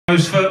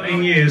Those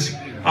 13 years,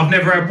 I've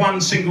never had one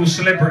single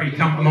celebrity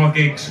come to my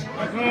gigs.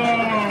 But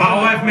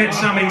I have met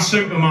some in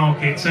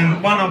supermarkets,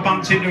 and one I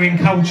bumped into in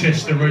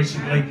Colchester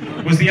recently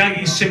was the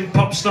 80s synth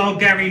pop star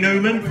Gary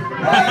Newman. See,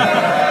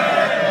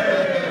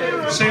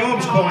 I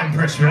was quite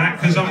impressed with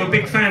that because I'm a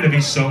big fan of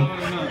his song.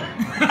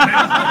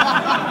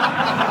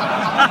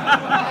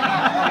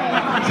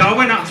 So I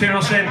went up to him and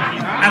I said,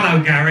 "Hello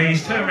Gary."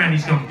 He's turned around,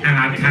 he's gone,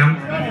 "Hello cunt."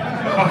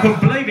 I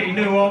couldn't believe it, he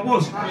knew who I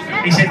was.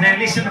 He said, "Now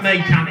listen to me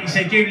cunt." He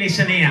said, "You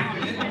listen here.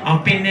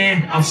 I've been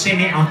there, I've seen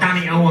it, I've done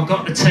it all, I've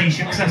got the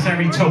t-shirt," because that's how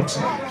he talks.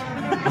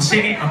 "I've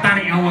seen it, I've done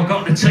it all, I've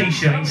got the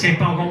t-shirt." He said,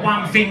 "But I've got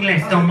one thing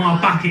left on my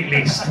bucket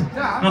list."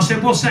 And I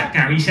said, "What's that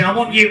Gary?" He said, "I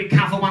want you to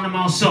cover one of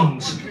my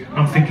songs." And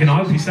I'm thinking, I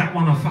hope it's that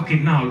one I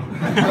fucking know.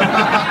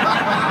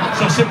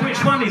 So I said,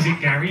 "Which one is it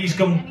Gary?" He's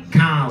gone,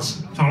 "Cars."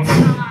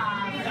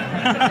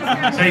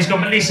 So he's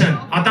gone, "But listen,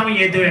 I don't want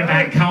you to do it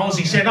about cars."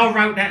 He said, "I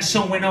wrote that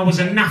song when I was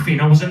a nothing,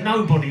 I was a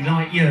nobody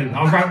like you.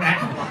 I wrote that."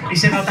 He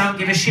said, "I don't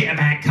give a shit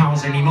about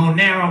cars anymore.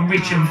 Now I'm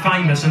rich and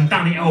famous and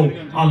done it all.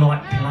 I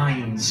like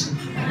planes."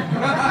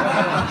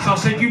 So I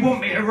said, "You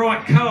want me to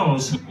write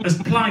cars as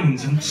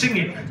planes and sing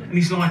it?" And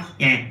he's like,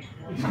 "Yeah."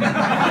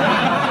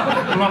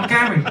 I'm like,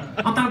 "Gary,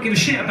 I don't give a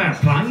shit about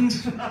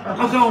planes.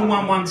 I go on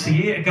one once a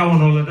year to go on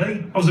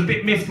holiday." I was a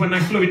bit miffed when they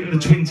flew into the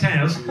Twin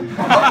Towers.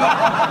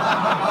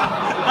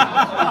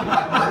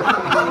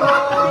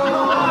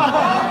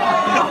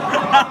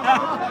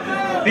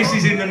 This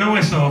is in the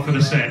nice half of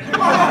the set. I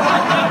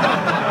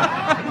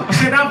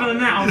said, "Other than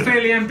that, I'm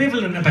fairly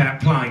ambivalent about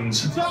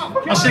planes."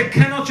 I said,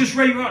 "Can I just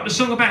rewrite the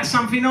song about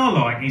something I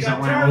like?" He's like,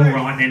 "Well, all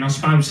right then, I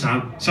suppose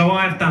so." So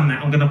I have done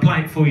that. I'm going to play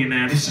it for you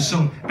now. This is a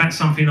song about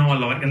something I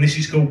like, and this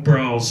is called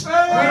Bras.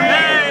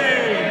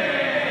 Hey!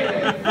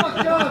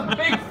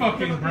 Big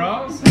fucking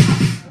bras.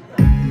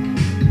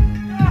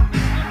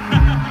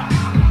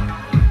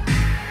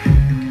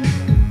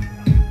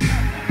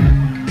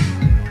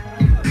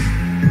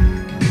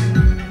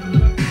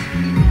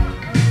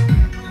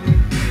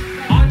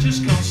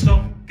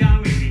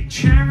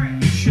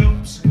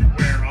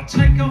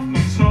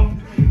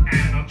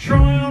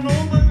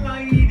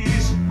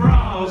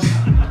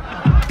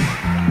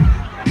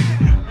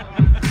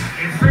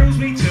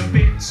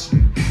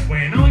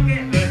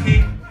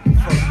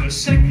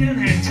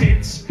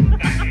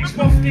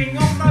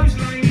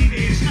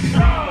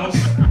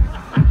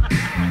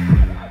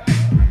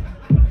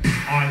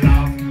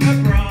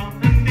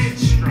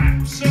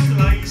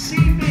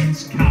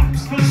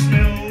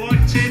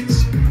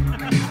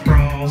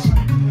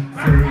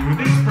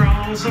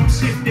 I'm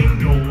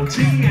sifting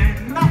naughty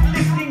and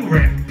uplifting,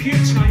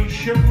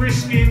 reputation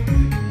risking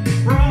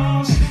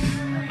bras.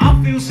 I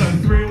feel so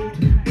thrilled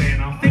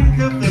when I think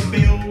of the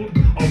build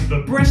of the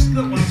breast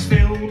that once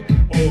filled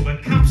all the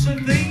cups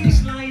of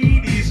these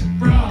ladies'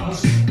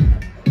 bras.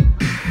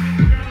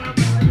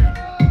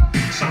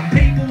 Some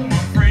people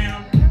might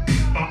frown,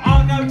 but I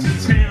go to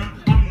town.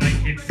 I'm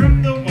naked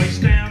from the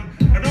waist down,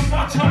 and on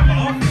my top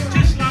half,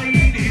 just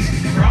ladies'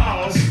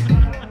 bras.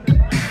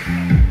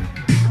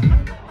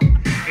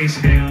 It's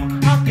how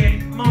I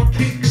get my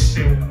kicks,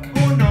 silk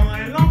or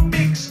nylon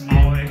mix.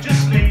 I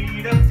just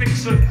need a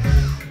fix of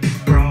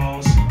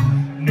bras.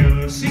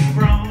 Nursing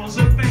bras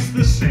are best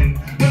the scent,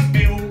 but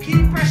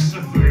milky breasts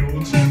are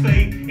thrilled to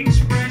be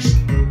expressed.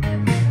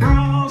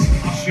 Bras,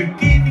 I should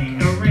give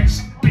it a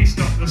rest. It's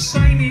not the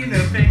same in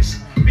a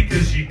vest,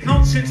 because you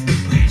can't sense the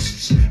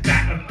breasts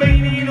that have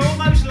been in all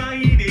those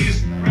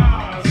ladies'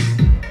 bras.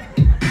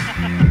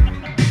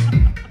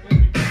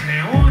 But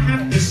now I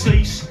have to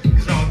cease,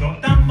 because I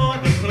got done by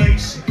the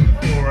police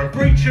for a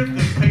breach of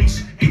the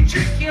peace,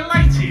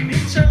 ejaculating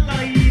into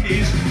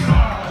ladies'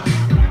 bras.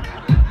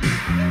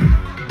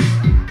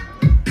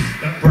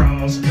 The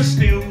bras are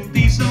still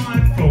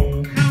designed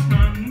for come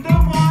under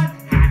white,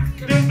 have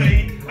to be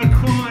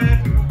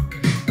acquired.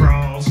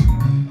 Bras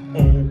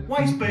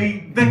always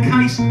be the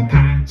case,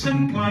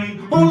 pattern play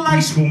or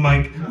lace will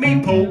make me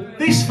pull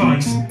this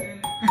face.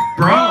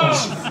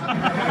 Bras.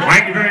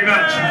 Thank you very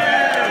much.